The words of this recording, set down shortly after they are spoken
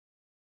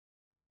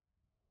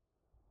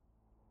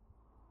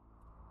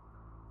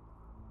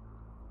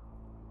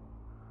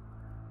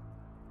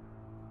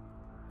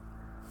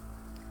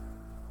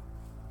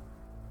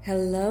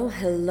Hello,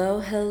 hello,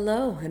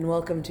 hello, and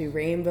welcome to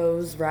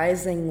Rainbows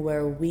Rising,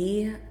 where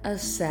we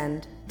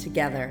ascend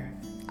together.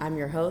 I'm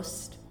your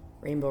host,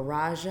 Rainbow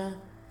Raja,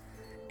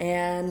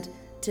 and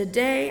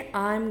today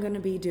I'm going to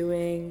be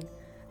doing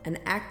an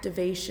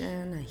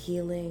activation, a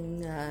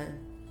healing,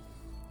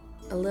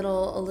 a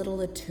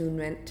little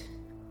attunement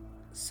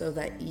so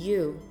that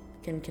you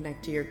can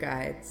connect to your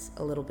guides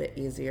a little bit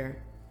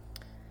easier.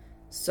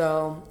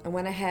 So I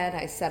went ahead,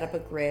 I set up a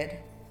grid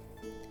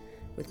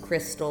with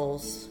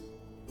crystals,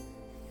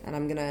 and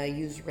I'm going to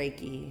use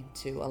Reiki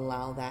to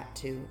allow that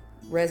to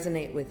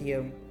resonate with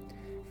you.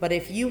 But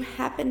if you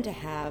happen to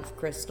have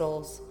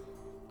crystals,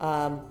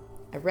 I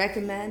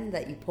recommend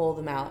that you pull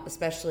them out,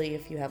 especially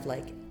if you have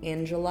like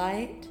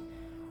angelite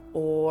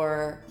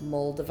or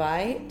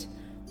moldavite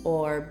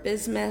or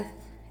bismuth,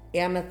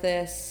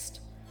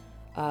 amethyst,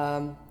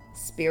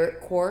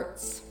 spirit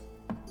quartz,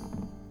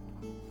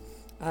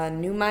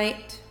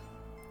 pneumite,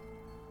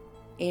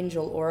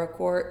 angel aura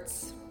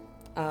quartz.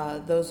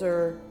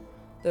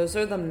 Those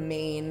are the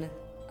main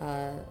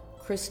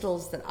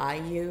crystals that I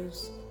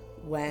use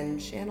when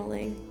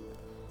channeling.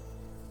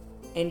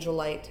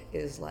 Angelite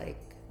is like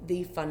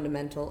the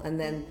fundamental, and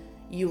then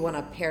you want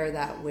to pair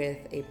that with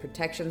a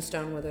protection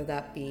stone, whether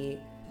that be,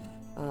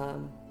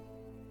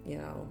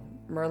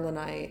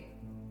 merlinite,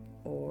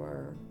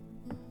 or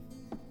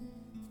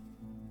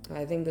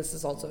I think this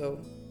is also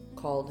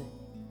called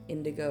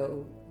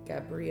indigo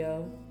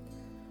gabbro,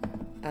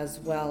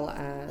 as well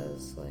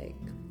as like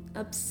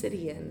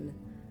obsidian.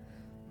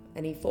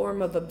 Any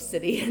form of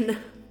obsidian,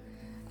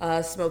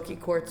 smoky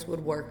quartz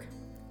would work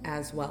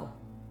as well.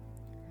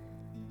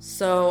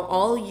 So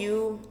all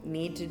you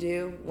need to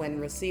do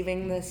when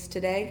receiving this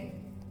today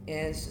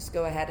is just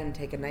go ahead and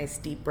take a nice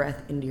deep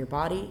breath into your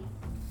body.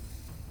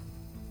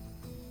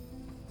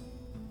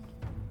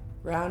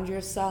 Ground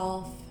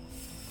yourself.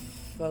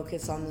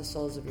 Focus on the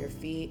soles of your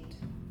feet.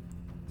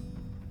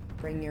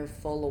 Bring your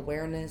full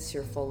awareness,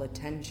 your full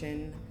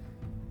attention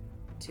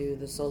to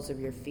the soles of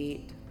your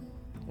feet.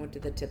 What do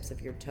the tips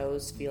of your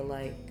toes feel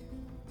like?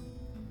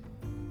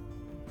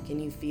 Can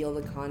you feel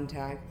the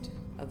contact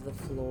of the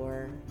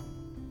floor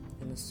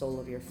and the sole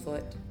of your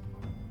foot?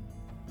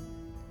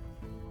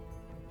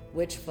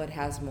 Which foot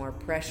has more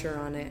pressure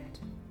on it?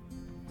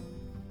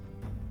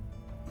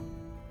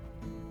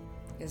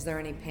 Is there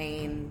any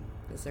pain?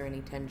 Is there any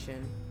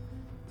tension?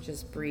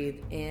 Just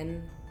breathe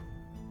in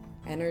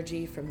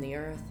energy from the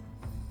earth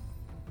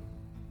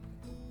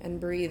and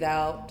breathe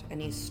out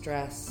any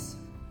stress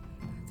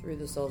through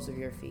the soles of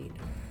your feet,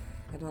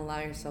 and allow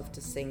yourself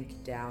to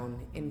sink down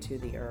into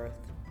the earth.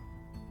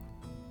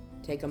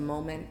 Take a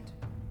moment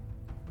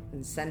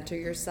and center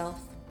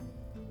yourself.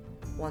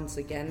 Once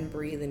again,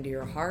 breathe into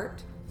your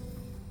heart.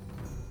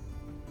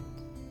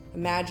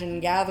 Imagine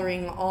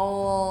gathering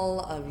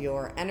all of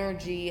your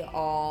energy,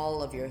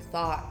 all of your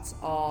thoughts,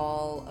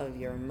 all of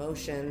your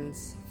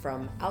emotions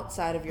from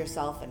outside of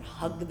yourself and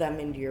hug them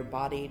into your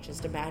body.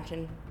 Just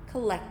imagine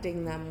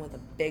collecting them with a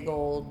big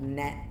old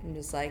net and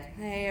just like,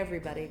 hey,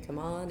 everybody, come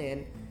on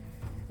in.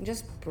 And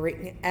just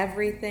bring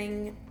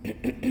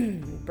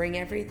everything, bring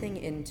everything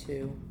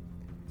into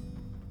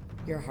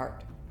your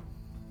heart.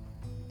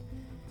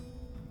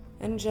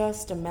 And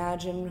just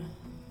imagine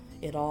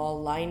it all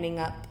lining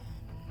up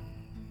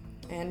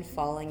and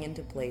falling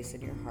into place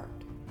in your heart.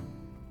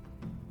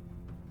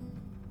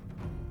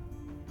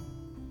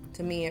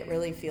 To me, it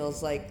really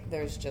feels like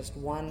there's just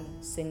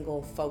one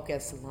single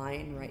focus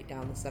line right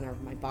down the center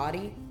of my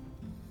body.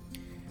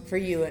 For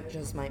you, it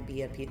just might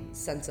be a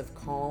sense of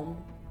calm.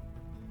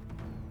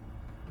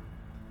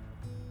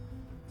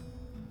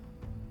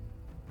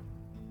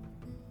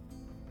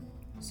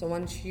 So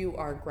once you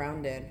are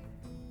grounded,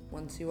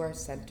 once you are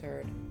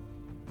centered,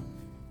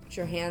 put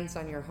your hands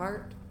on your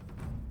heart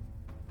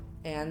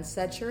and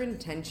set your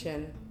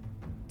intention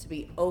to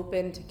be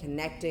open to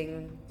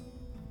connecting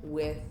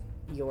with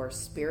your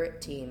spirit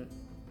team,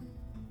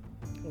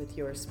 with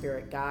your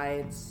spirit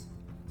guides,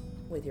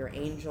 with your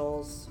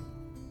angels.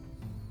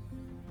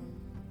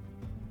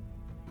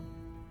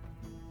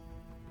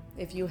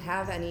 If you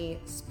have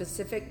any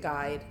specific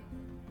guide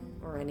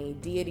or any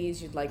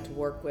deities you'd like to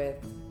work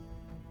with,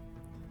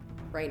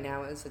 right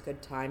now is a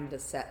good time to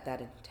set that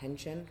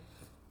intention.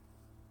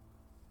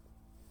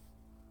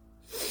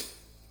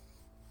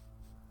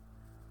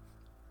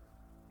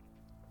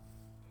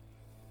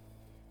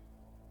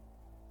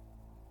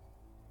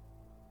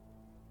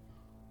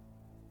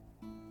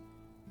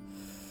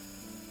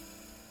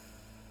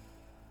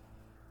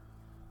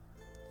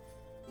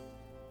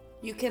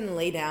 You can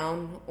lay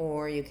down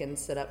or you can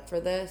sit up for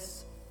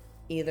this.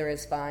 Either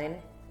is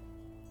fine.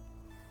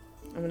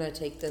 I'm going to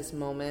take this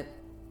moment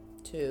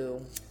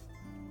to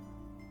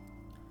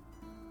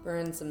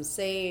burn some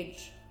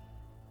sage,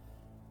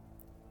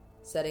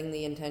 setting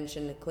the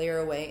intention to clear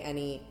away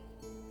any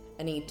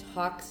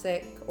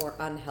toxic or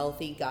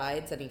unhealthy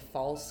guides, any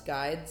false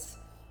guides,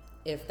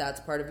 if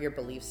that's part of your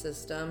belief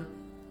system.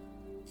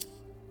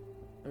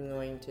 I'm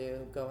going to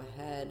go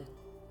ahead,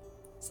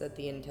 set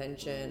the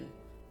intention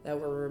that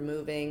we're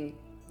removing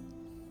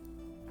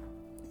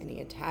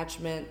any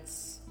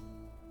attachments,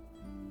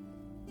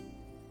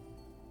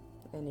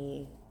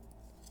 any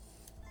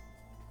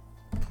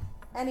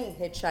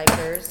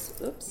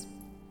hitchhikers. Oops.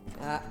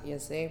 You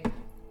see?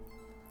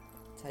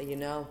 That's how you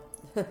know.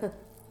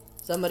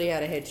 Somebody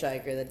had a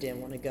hitchhiker that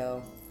didn't want to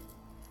go.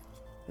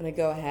 I'm going to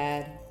go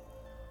ahead.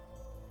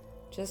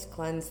 Just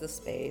cleanse the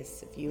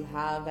space. If you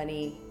have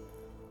any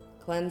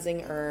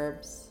cleansing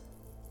herbs,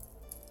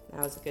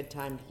 now is a good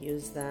time to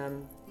use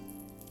them.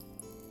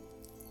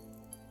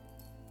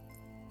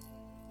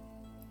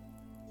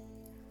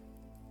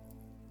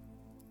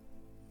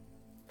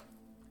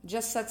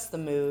 Just sets the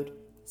mood.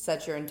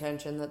 Set your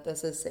intention that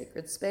this is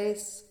sacred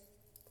space.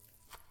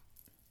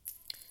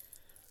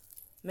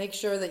 Make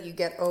sure that you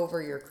get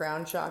over your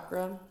crown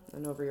chakra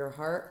and over your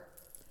heart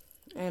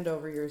and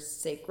over your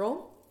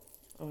sacral,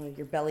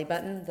 your belly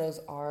button. Those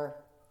are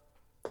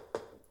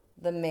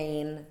the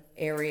main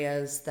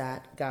areas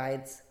that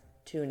guides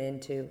tune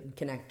into and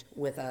connect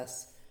with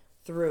us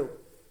through.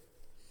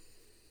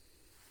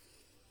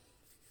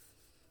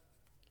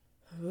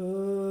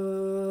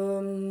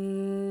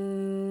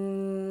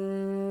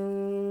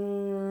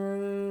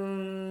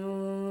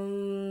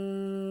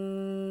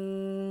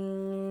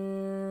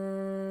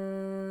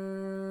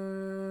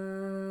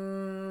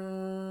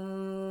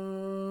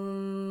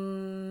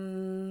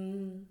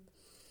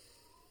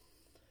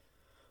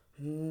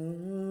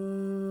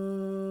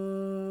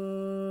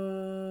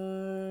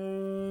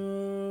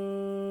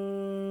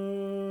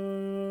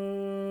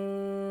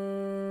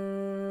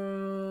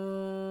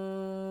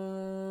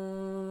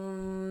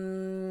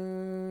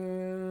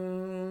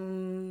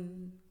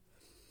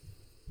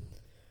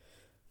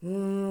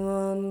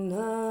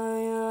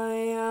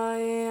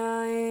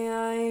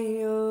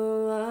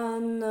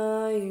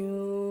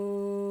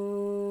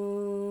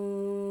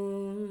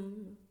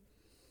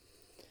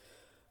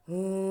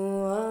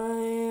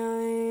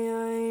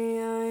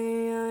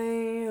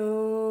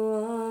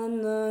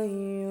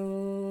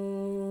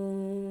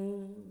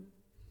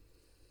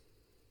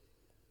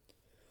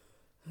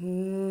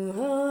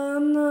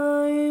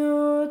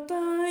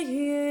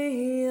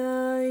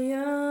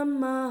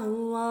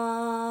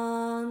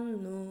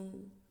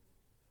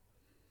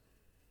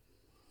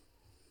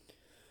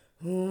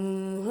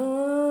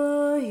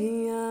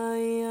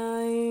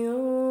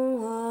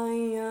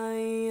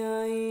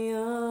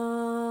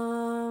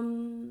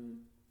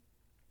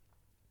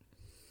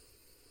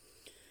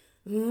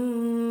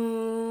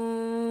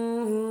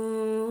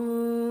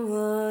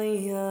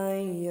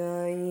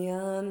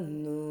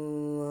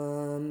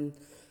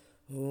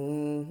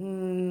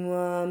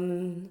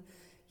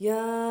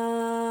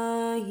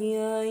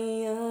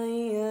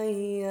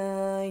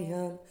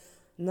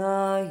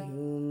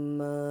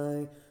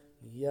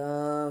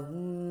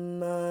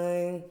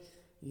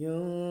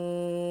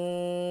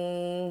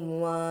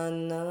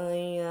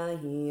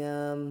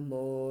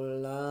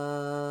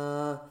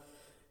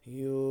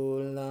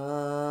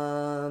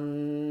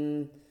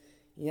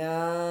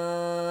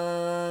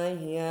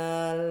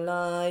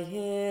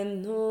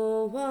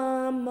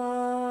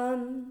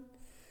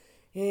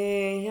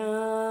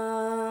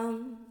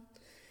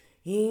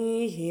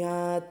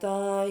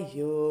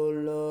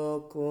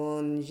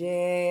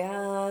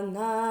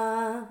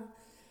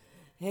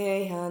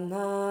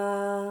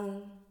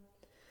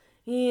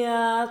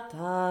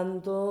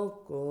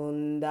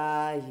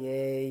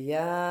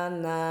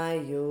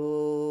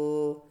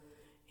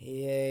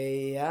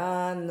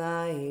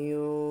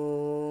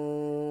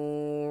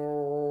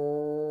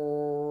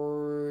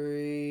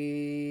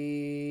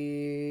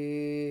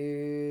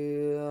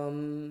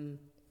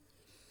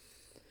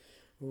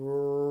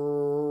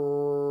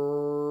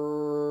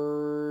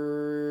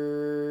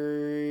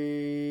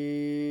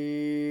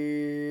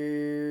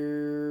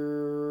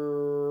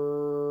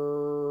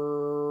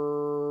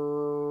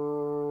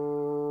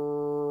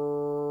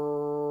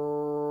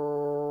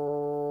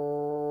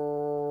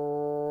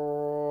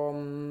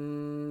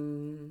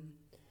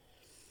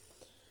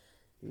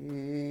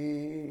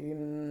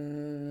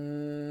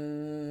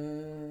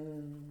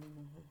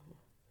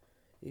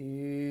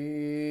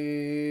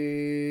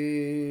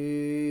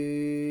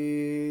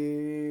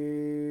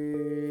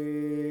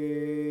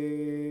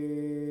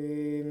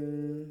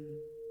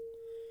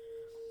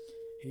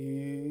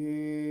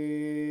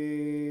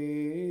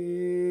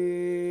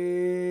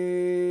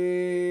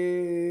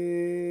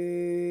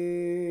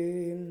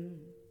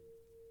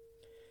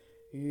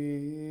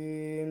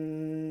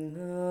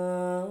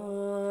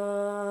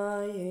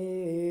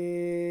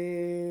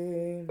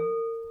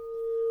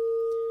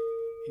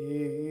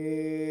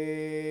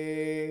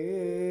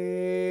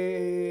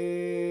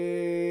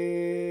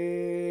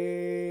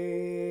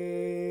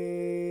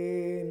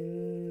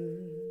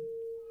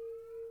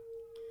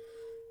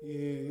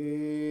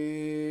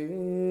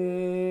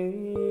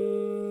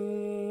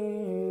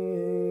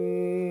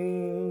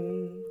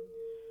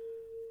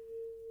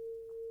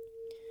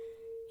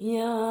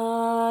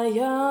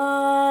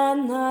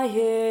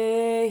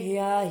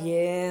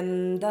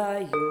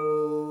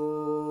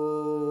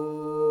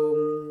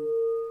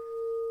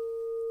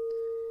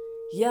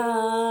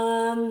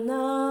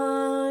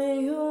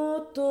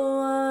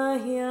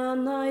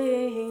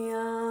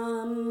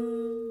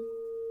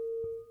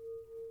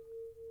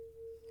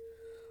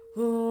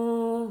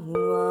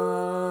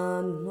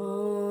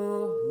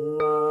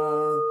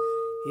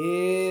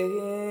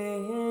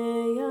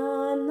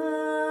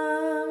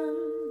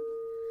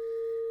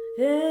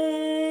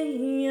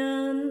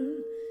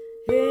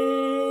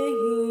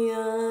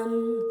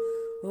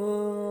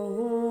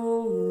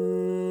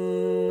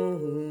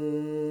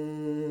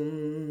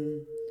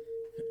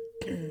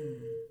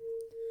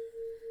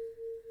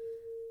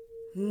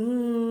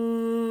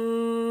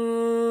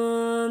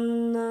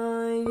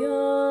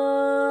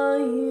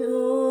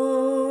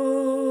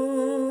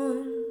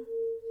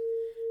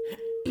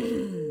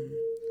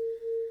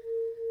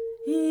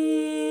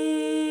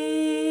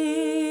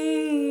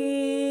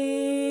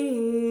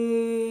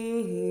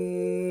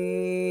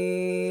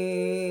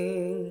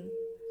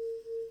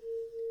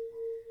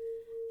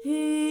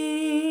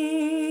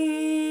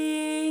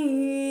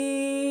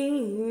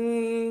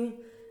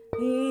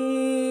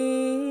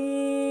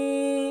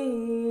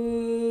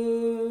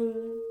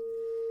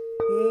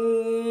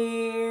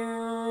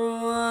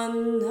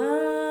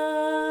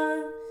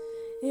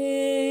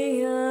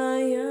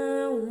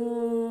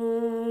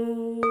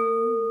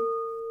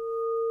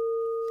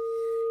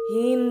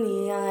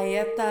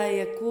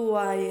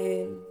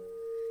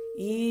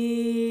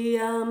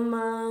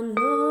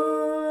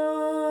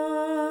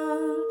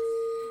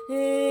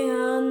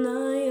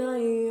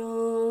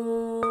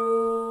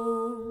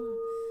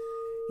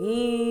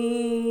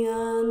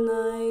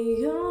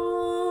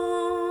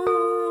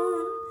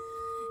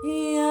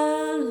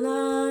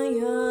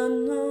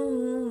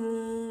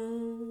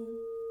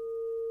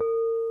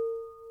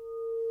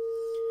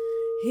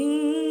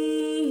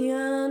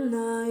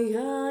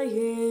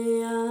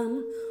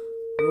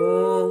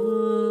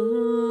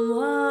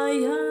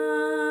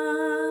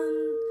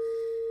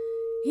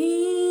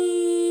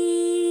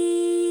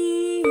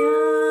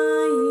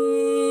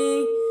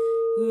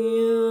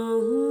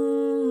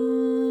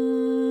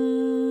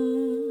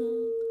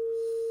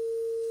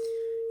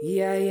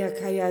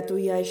 Kaya tu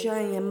ya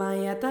shaya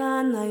maya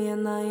ta na ya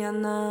na ya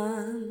na.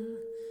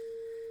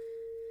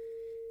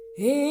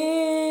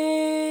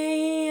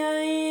 Hey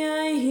ay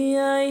ay ay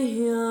ay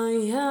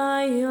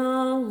ay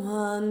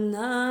ay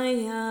na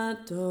ya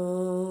to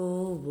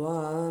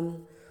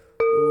wan.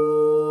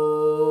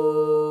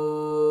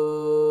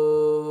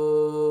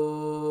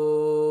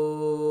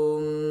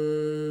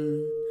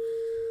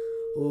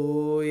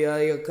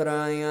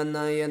 Kraya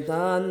naya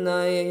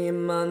tanaya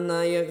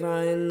imanaya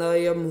kraya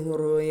naya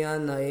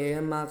muruya naya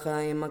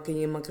makaya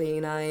makaya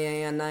makaya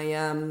naya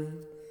naya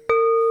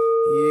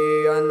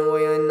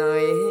Yanoya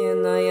naya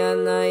naya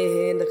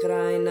naya the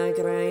kraya na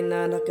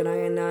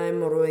kraya naya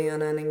muruya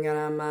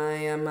naya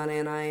maya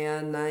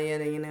manaya naya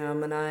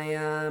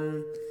naya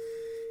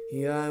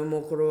Ya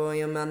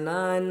mukruya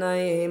manaya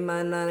naya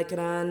manaya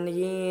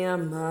kraya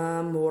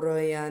ma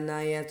muruya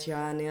naya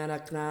chanya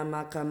rakna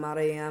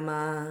makamariya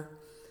ma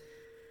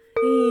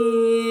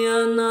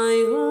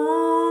Yanayo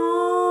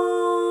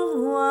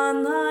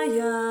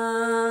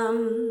anayam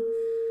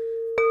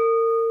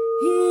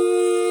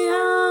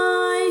Iyayam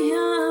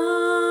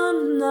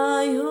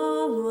nayo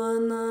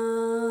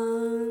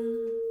anam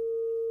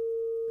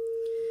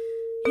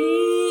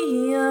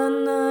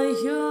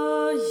Iyanayo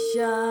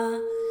ya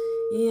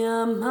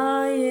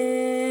yamaye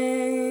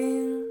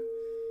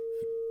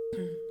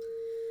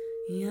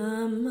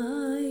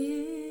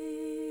Yamaye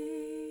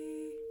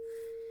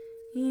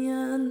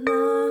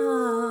Yana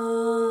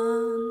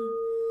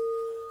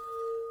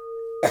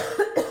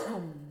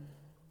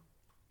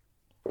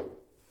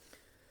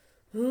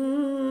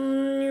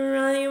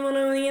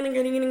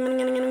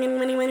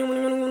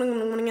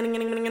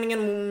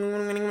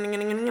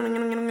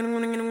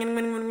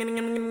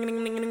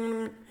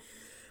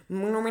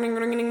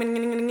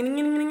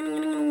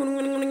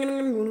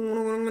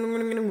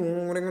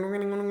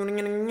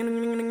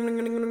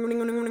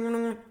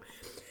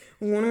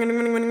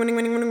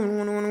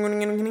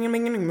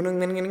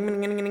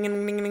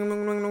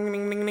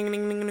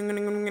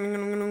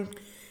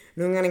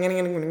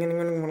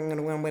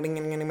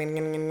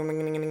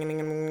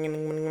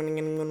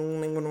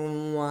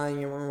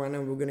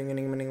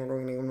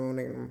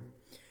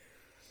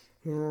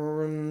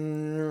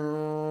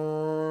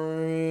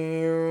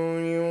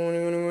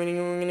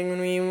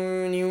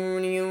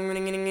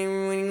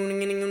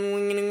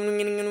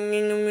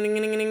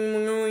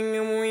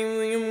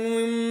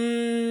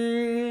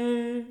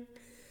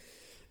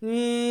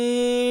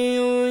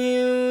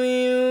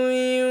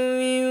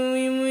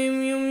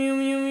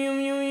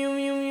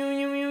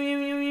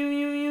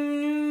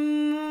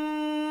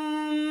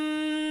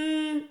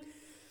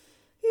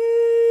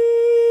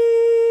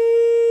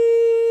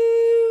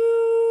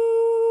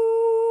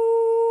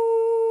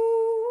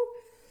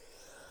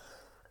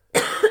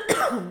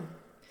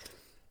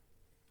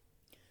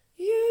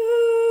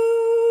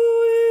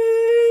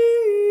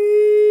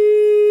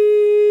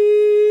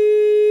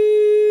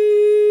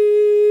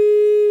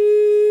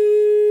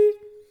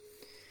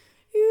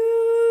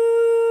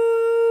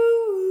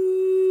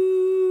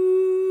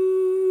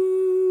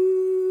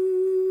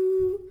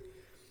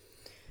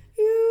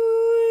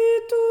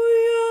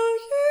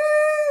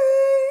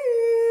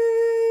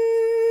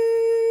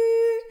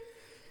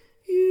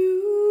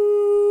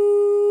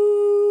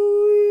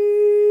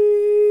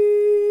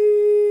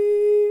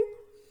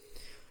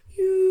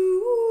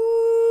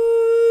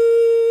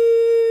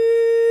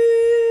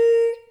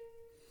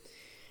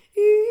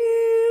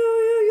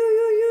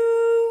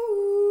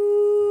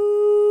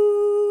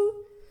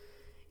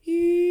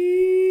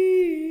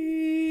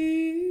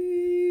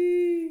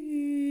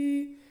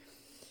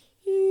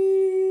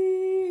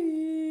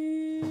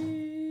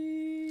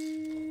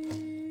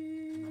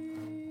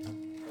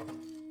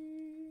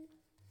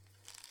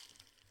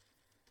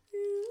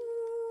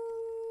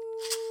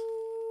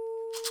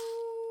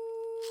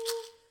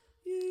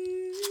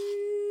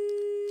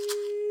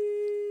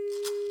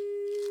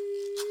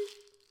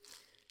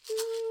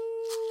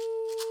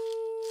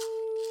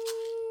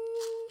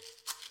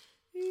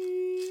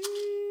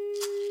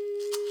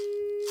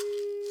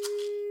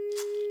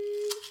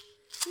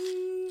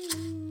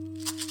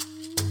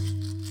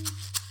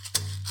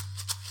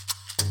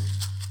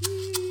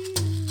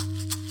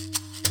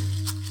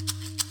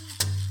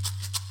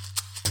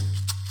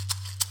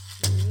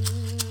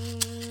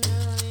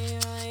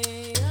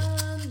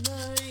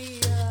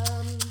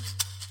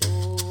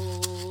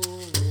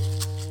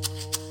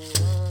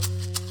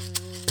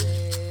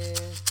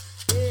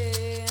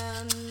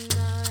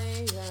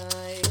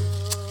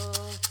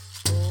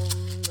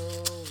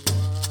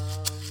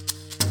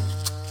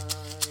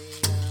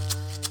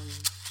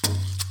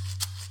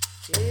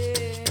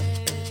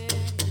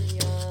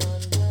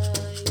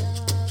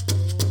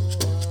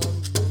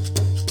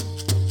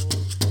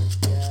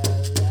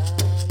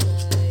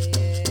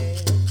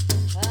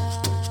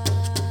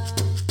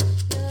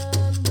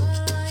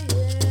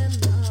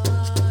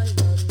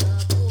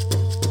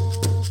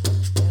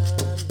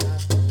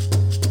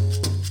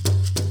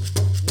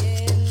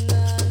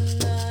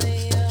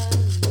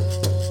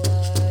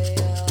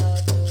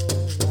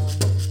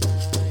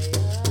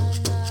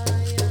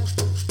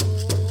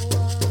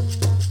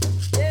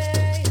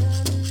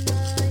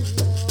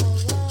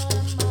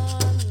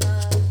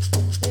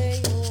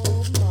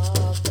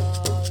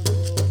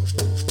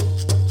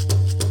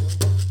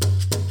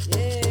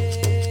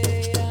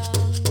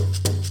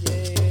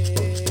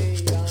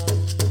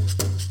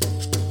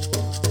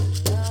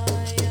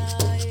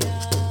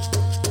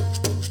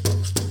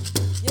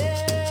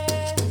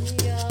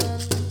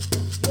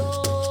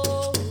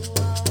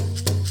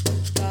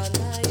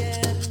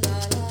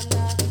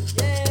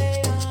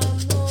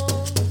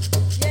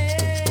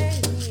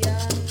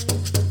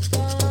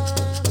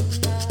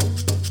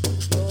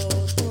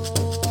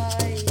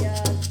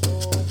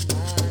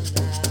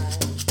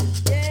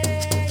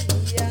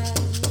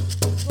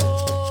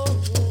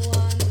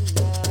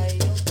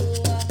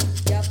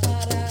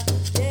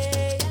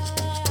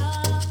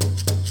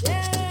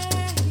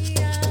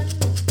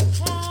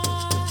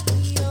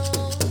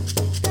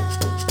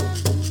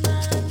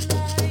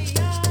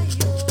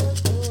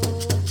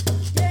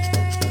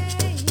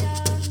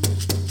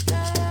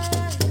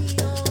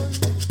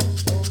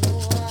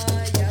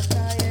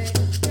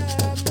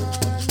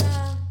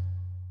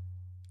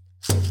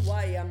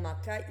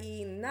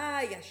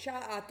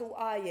atu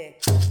aye.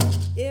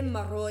 E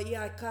maro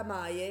ia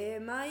kamaye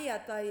mai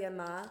ataye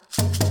ma.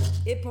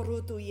 E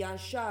parutu ia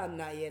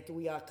shana ye tu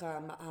ia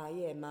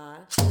kamaye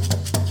ma.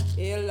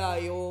 E la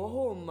yo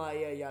homa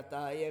ye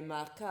yataye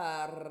ma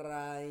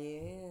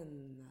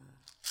karayena.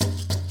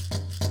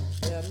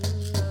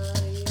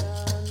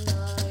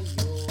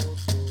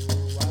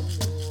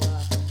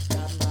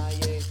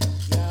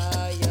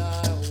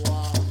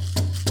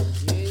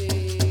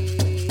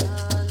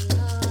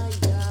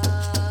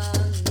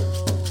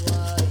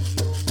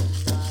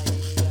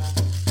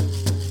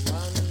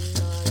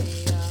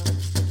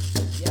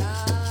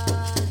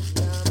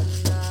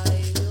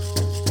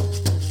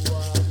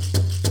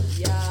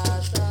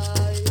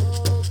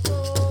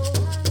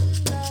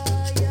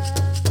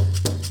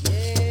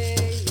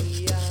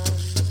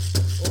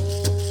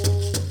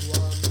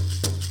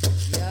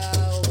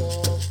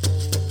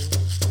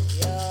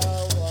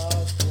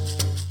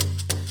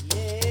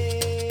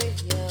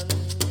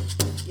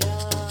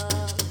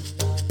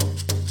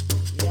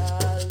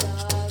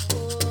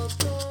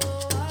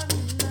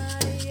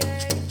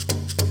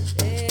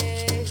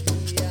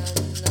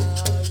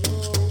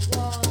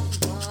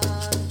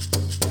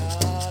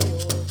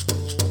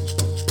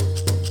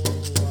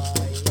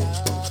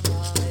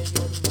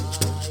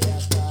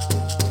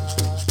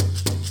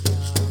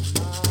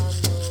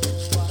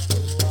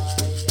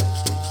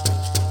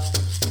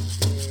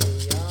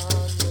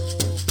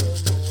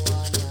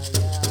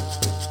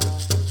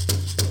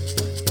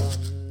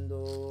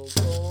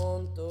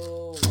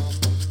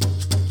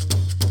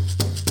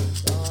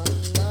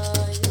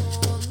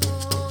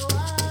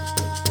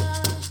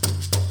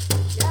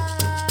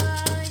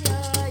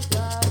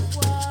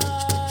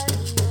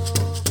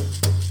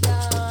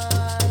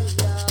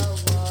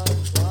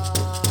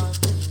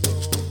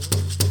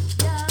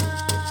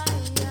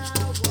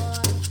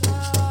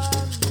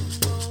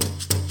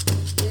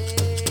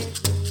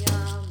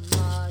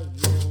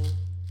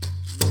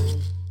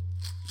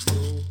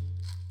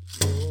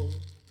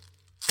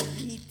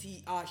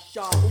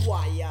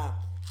 Ashawaya,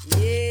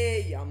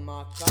 ye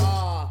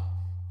yamaka,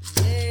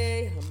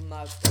 ye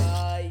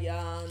hamaka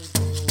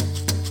yandu,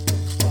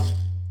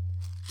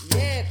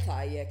 ye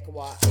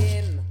tayekwa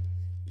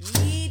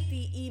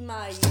yiti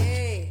ima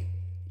ye,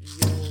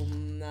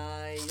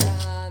 yumnayana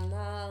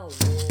wo,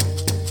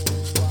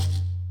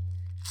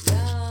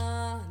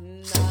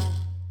 yana,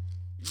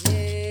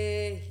 ye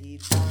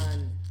hitan,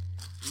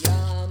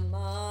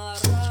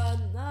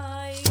 yamarana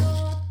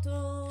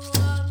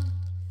yotuan,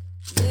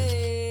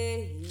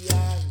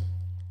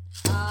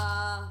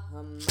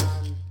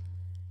 Aman,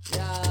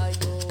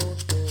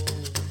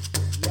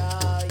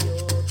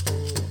 Yayoto,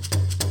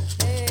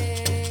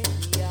 Hey,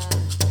 Yan,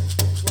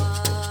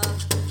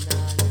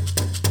 Wanan,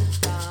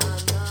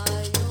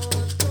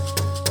 Tanayoto,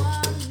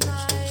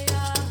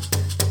 Anaya,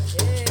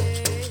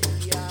 Hey,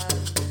 Yan,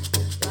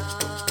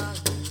 Tanan,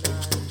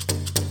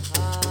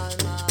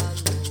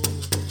 Amanu,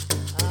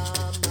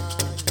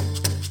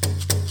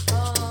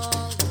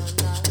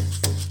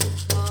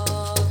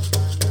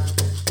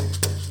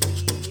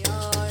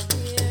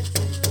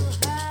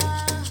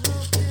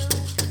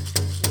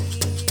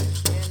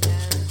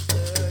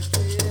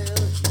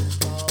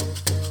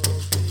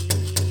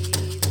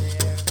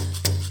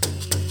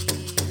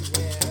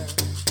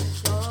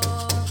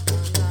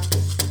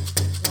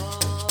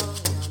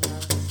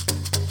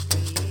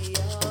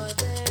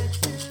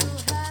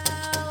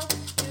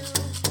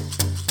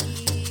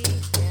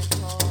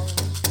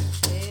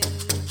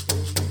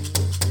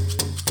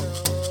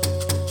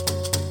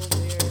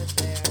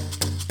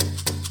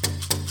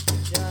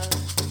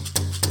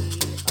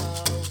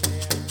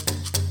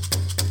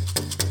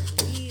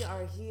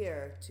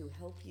 to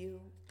help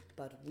you,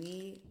 but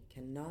we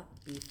cannot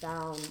be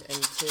found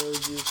until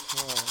you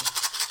call.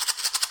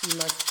 You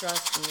must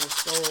trust in your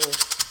soul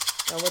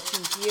that what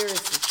you hear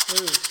is the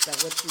truth, that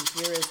what you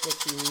hear is what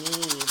you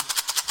need.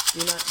 Do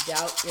not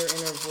doubt your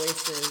inner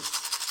voices.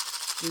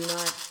 Do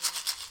not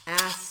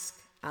ask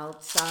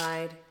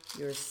outside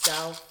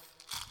yourself.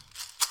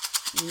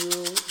 You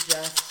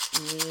just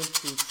need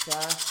to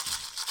trust.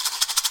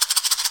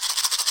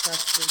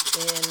 Trust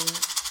within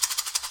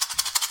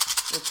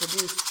will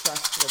produce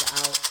trust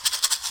without.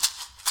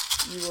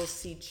 You will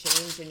see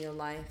change in your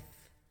life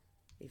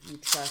if you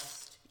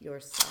trust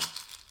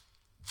yourself.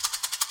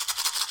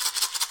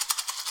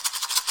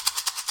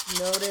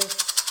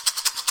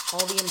 Notice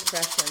all the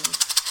impressions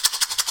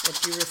that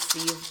you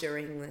received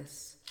during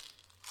this.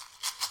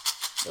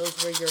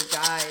 Those were your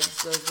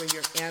guides, those were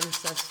your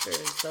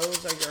ancestors,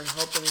 those are your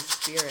helping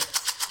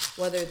spirits,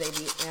 whether they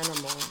be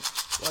animal,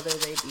 whether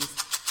they be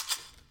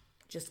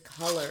just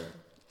color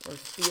or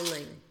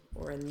feeling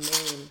or a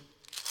name.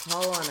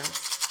 Call on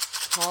us.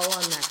 Call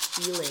on that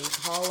feeling.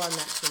 Call on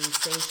that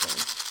sensation.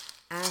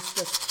 Ask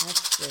us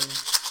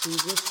questions. We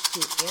wish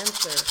to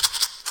answer.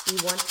 We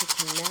want to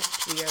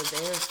connect. We are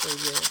there for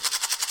you.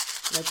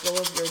 Let go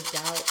of your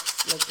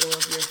doubts. Let go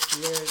of your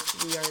fears.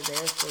 We are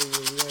there for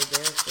you. We are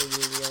there for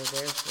you. We are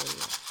there for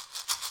you.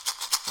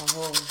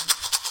 Aho.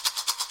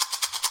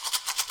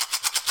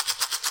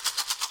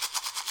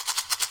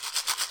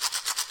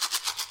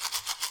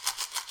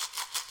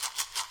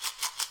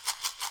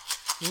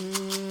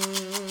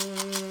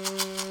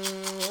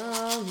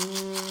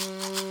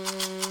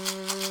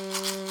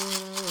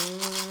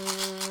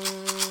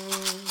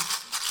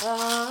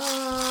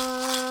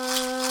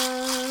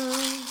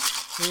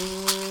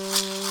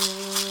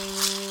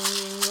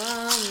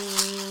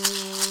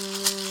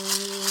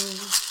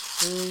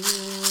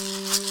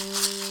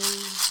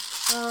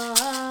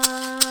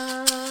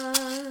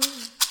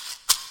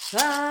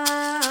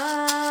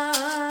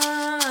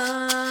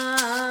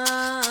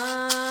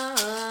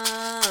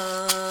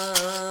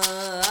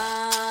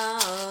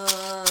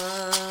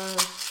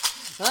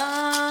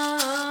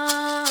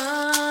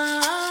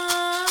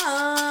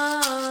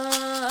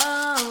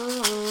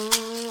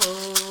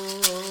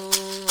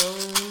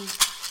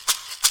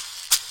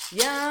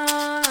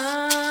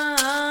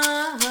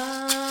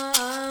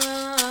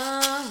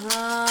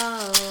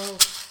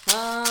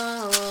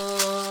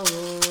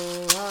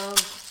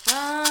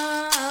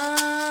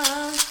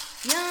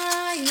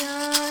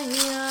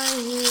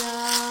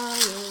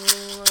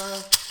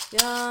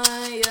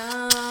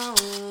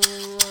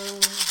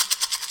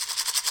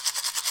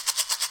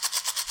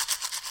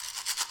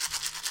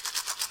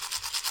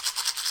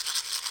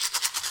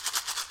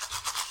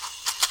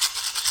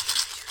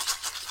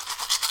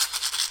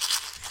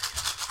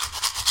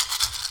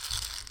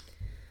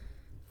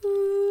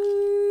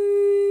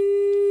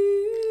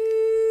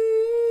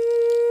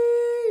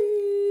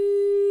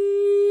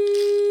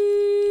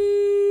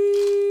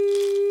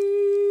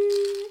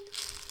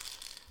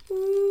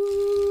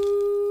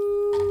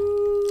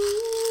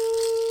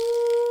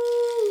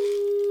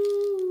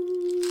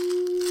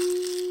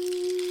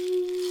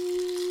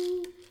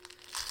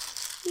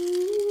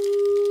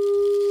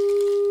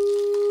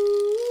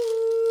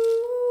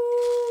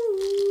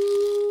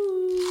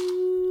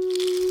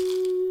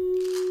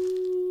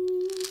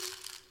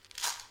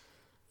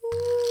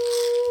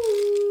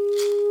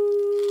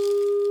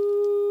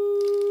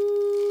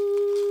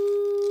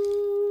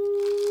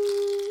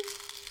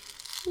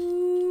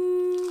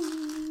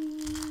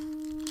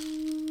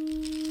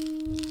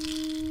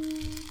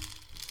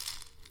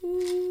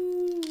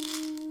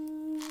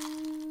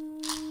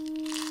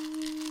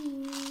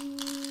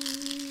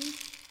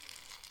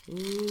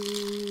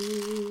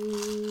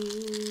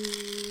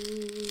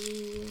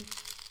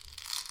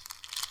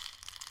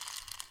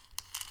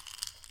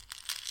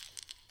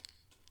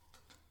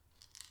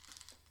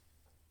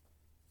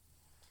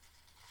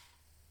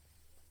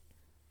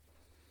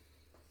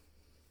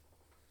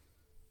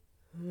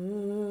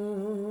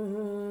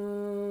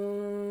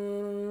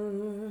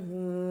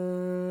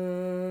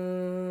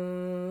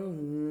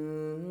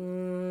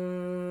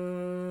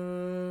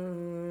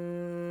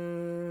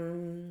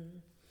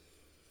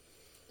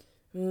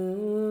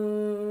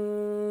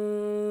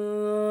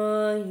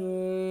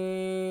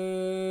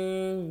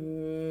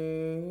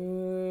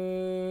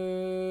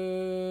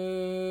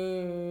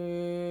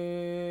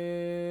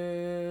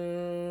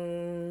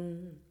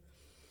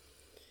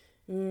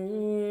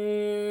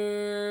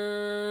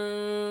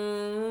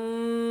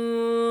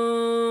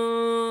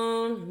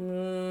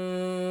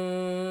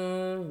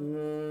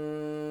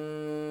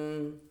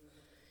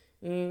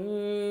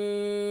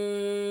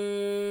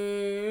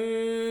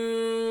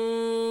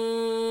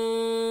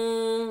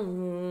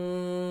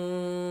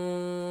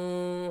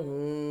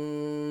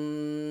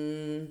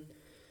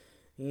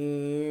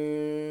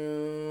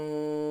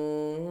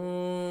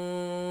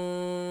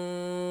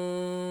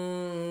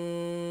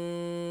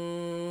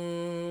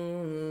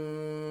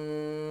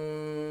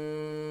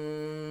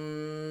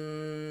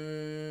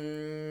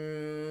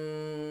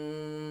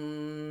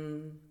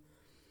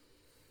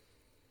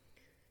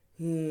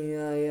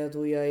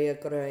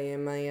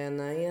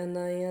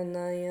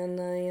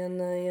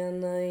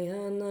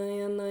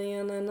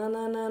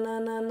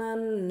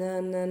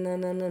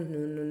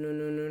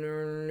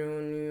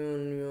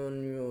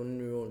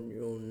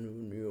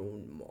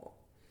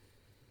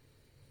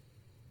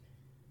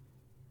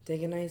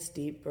 Take a nice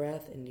deep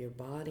breath into your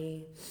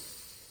body.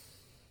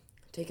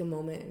 Take a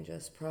moment and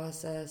just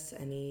process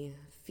any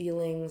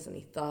feelings,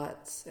 any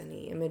thoughts,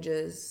 any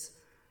images,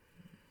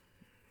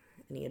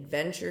 any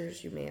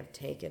adventures you may have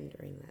taken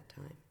during that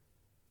time.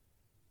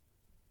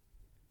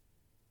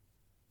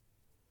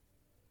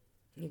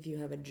 If you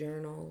have a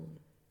journal,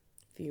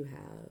 if you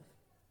have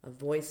a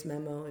voice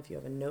memo, if you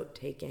have a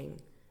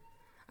note-taking,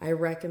 I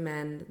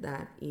recommend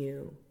that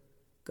you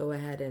go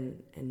ahead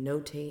and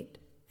notate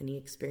any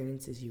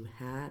experiences you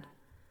had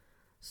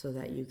so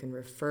that you can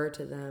refer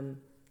to them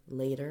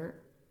later,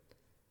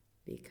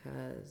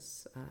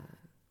 because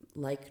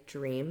like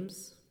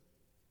dreams,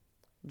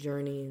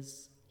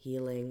 journeys,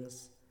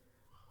 healings,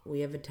 we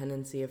have a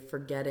tendency of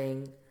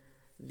forgetting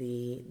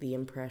the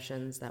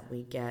impressions that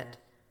we get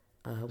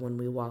when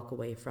we walk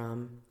away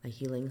from a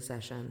healing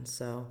session.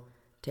 So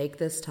take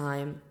this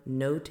time,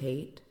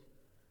 notate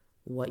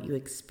what you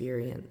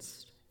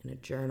experienced in a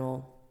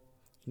journal,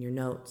 in your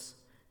notes.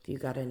 If you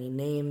got any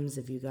names,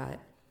 if you got,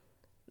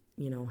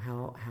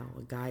 how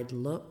a guide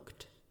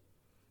looked,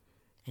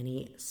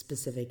 any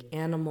specific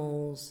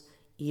animals,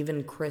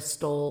 even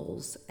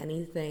crystals,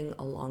 anything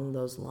along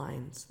those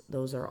lines.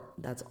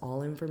 That's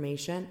all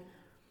information.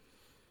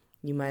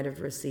 You might have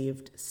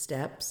received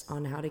steps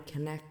on how to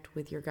connect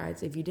with your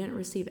guides. If you didn't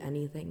receive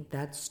anything,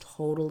 that's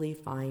totally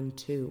fine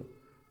too.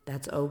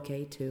 That's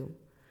okay too.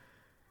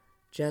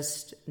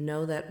 Just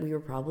know that we were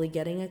probably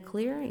getting a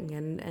clearing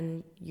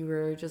and you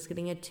were just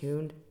getting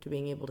attuned to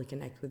being able to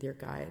connect with your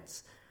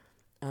guides.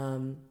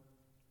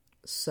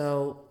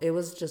 So it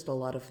was just a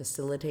lot of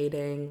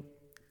facilitating,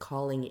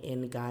 calling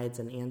in guides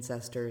and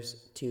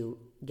ancestors to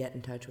get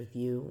in touch with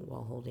you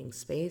while holding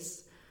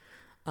space.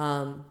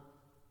 So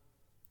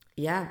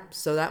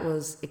that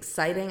was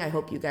exciting. I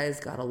hope you guys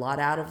got a lot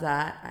out of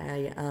that.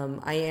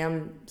 I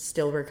am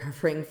still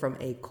recovering from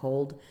a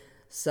cold,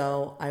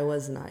 so I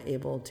was not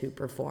able to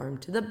perform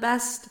to the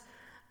best,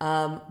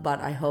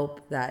 but I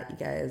hope that you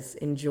guys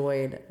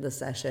enjoyed the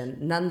session.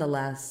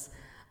 Nonetheless,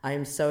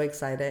 I'm so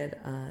excited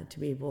to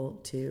be able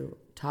to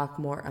talk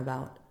more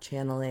about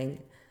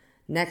channeling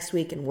next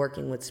week and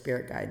working with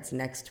spirit guides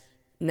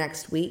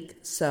next week.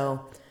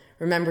 So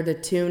remember to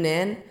tune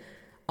in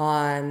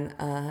on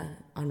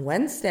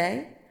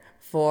Wednesday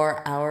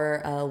for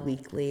our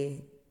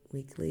weekly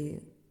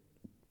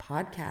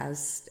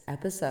podcast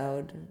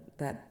episode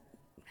that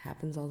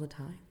happens all the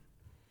time.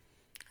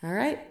 All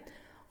right.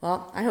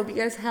 Well, I hope you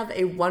guys have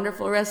a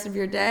wonderful rest of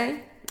your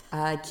day.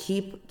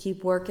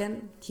 Keep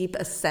working, keep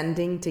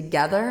ascending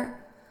together.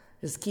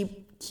 Just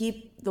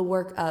keep the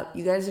work up.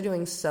 You guys are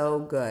doing so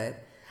good.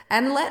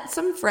 And let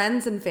some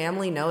friends and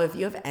family know, if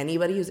you have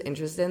anybody who's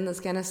interested in this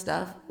kind of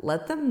stuff,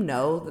 let them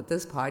know that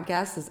this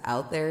podcast is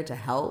out there to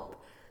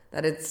help,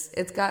 that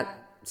it's got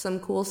some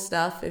cool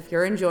stuff. If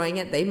you're enjoying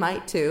it, they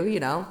might too,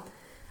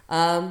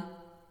 I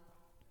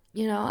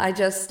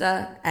just,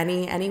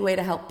 any way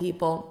to help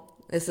people.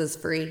 This is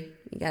free.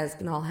 You guys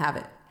can all have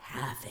it.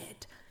 Have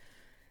it.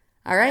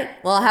 All right.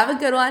 Well, have a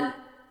good one.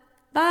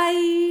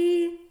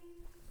 Bye.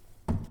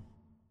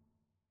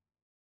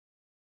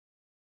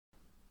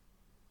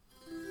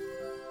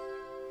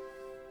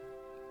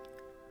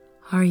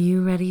 Are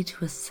you ready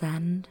to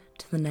ascend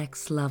to the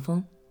next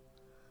level?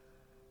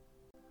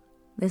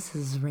 This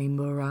is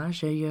Rainbow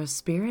Raja, your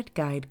spirit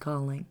guide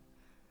calling.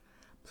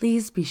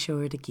 Please be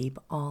sure to keep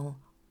all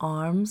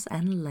arms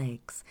and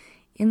legs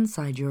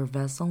inside your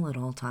vessel at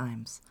all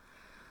times.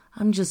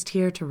 I'm just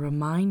here to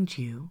remind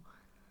you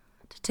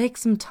to take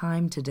some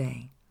time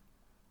today.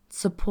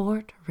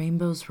 Support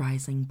Rainbow's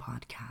Rising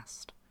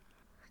podcast.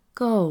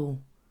 Go.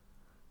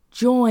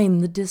 Join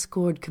the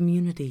Discord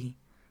community.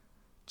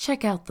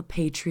 Check out the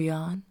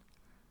Patreon.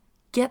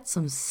 Get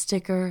some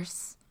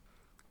stickers,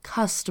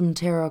 custom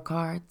tarot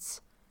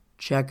cards.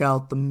 Check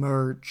out the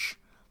merch.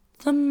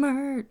 The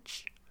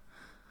merch.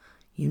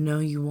 You know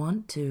you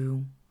want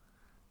to.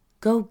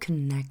 Go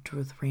connect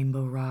with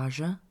Rainbow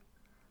Raja.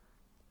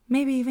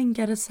 Maybe even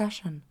get a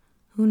session.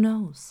 Who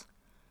knows?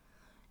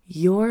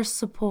 Your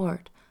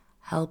support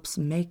helps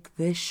make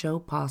this show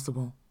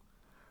possible.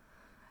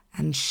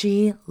 And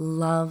she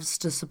loves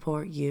to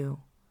support you.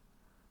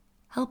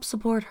 Help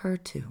support her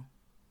too.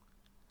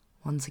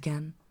 Once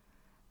again,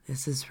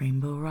 this is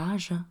Rainbow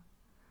Raja,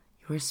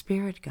 your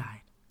spirit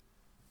guide,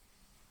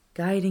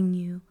 guiding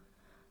you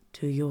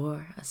to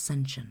your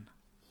ascension.